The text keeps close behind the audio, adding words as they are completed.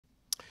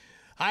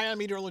Hi, I'm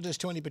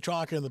meteorologist Tony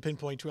Petrarca in the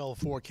Pinpoint 12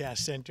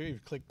 Forecast Center.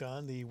 You've clicked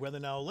on the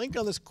Weather Now link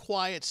on this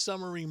quiet,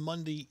 summery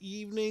Monday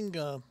evening,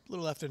 a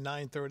little after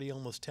 9:30,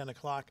 almost 10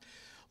 o'clock.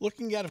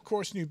 Looking at, of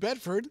course, New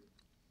Bedford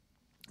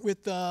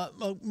with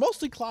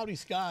mostly cloudy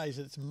skies.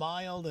 It's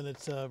mild and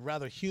it's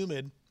rather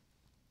humid.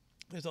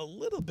 There's a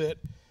little bit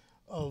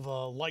of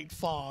light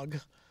fog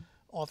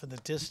off in the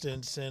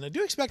distance, and I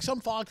do expect some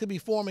fog to be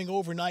forming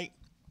overnight,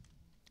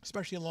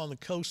 especially along the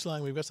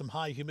coastline. We've got some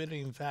high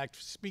humidity. In fact,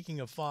 speaking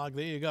of fog,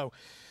 there you go.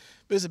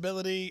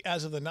 Visibility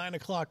as of the 9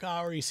 o'clock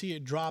hour, you see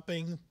it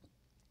dropping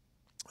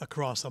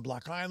across the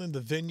Block Island, the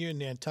Vineyard,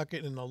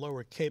 Nantucket, and the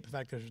Lower Cape. In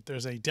fact,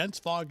 there's a dense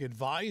fog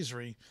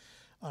advisory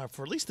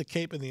for at least the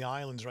Cape and the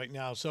islands right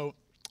now. So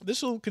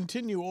this will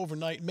continue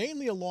overnight,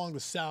 mainly along the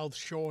South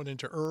Shore and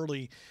into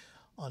early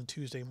on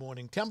Tuesday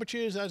morning.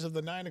 Temperatures as of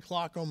the 9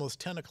 o'clock,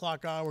 almost 10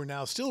 o'clock hour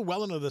now, still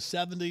well into the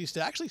 70s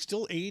to actually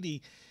still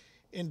 80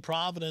 in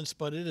Providence,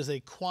 but it is a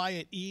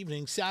quiet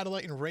evening.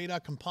 Satellite and radar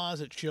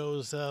composite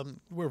shows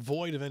we're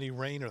void of any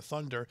rain or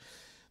thunder.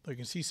 But you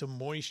can see some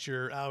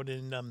moisture out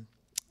in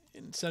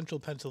central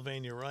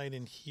Pennsylvania right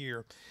in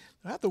here.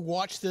 I have to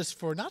watch this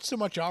for not so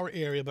much our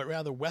area, but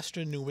rather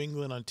western New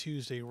England on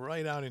Tuesday,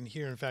 right out in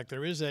here. In fact,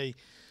 there is a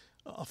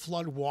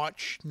flood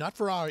watch, not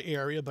for our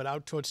area, but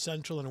out towards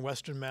central and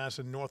western Mass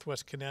and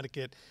northwest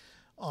Connecticut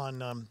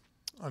on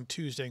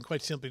Tuesday. And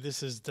quite simply,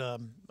 this is the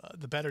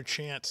better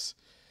chance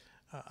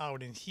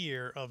out in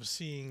here of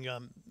seeing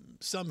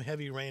some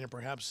heavy rain and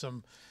perhaps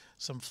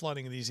some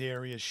flooding in these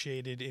areas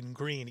shaded in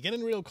green.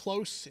 Getting real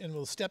close, and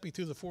we'll step you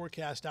through the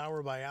forecast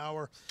hour by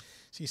hour.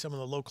 See some of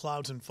the low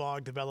clouds and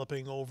fog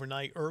developing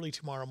overnight, early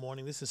tomorrow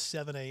morning. This is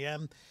 7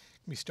 a.m.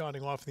 We'll be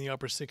starting off in the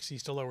upper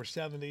 60s to lower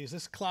 70s.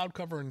 This cloud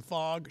cover and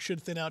fog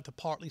should thin out to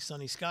partly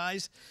sunny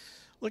skies.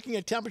 Looking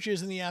at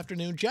temperatures in the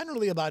afternoon,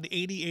 generally about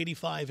 80,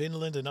 85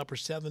 inland and upper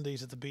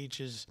 70s at the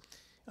beaches.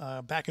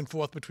 Back and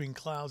forth between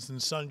clouds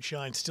and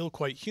sunshine, still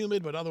quite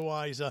humid, but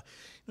otherwise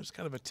it's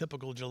kind of a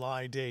typical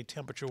July day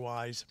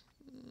temperature-wise.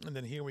 And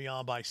then here we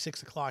are by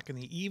 6 o'clock in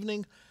the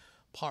evening.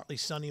 Partly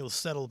sunny, will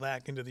settle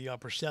back into the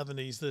upper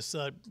 70s. This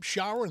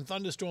shower and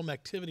thunderstorm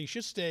activity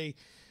should stay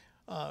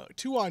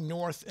to our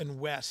north and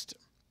west,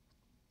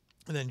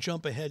 and then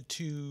jump ahead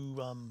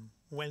to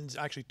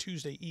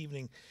Tuesday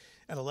evening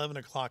at 11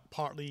 o'clock.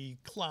 Partly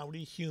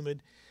cloudy,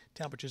 humid.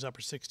 Temperatures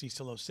upper 60s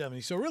to low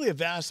 70s. So really a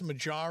vast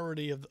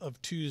majority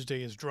of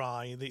Tuesday is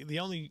dry. The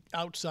only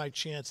outside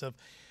chance of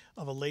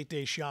a late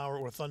day shower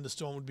or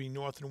thunderstorm would be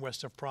north and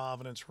west of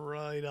Providence,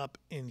 right up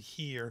in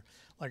here,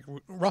 like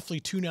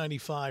roughly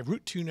 295,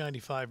 Route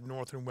 295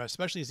 north and west,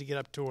 especially as you get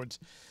up towards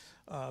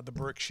the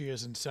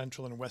Berkshires in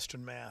central and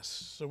western Mass.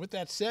 So with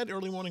that said,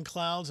 early morning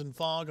clouds and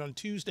fog on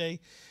Tuesday,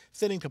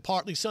 thinning to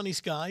partly sunny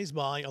skies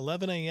by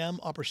 11 a.m.,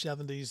 upper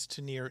 70s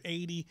to near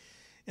 80.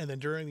 And then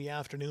during the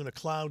afternoon, a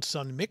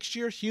cloud-sun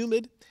mixture,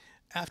 humid.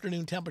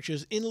 Afternoon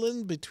temperatures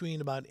inland between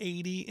about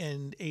 80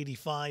 and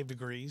 85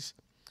 degrees.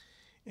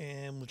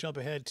 And we'll jump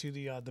ahead to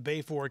the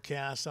bay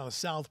forecast on a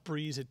south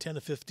breeze at 10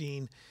 to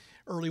 15.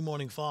 Early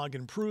morning fog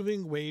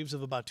improving, waves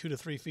of about 2 to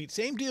 3 feet.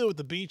 Same deal with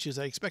the beaches.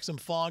 I expect some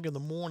fog in the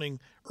morning,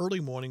 early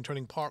morning,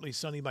 turning partly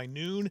sunny by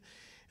noon.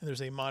 And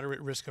there's a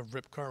moderate risk of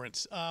rip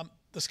currents.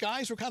 The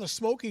skies were kind of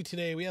smoky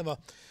today. We have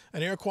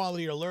an air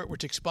quality alert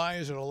which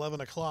expires at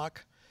 11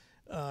 o'clock.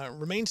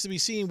 Remains to be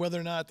seen whether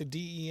or not the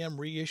DEM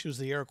reissues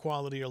the air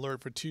quality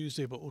alert for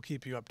Tuesday, but we'll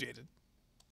keep you updated.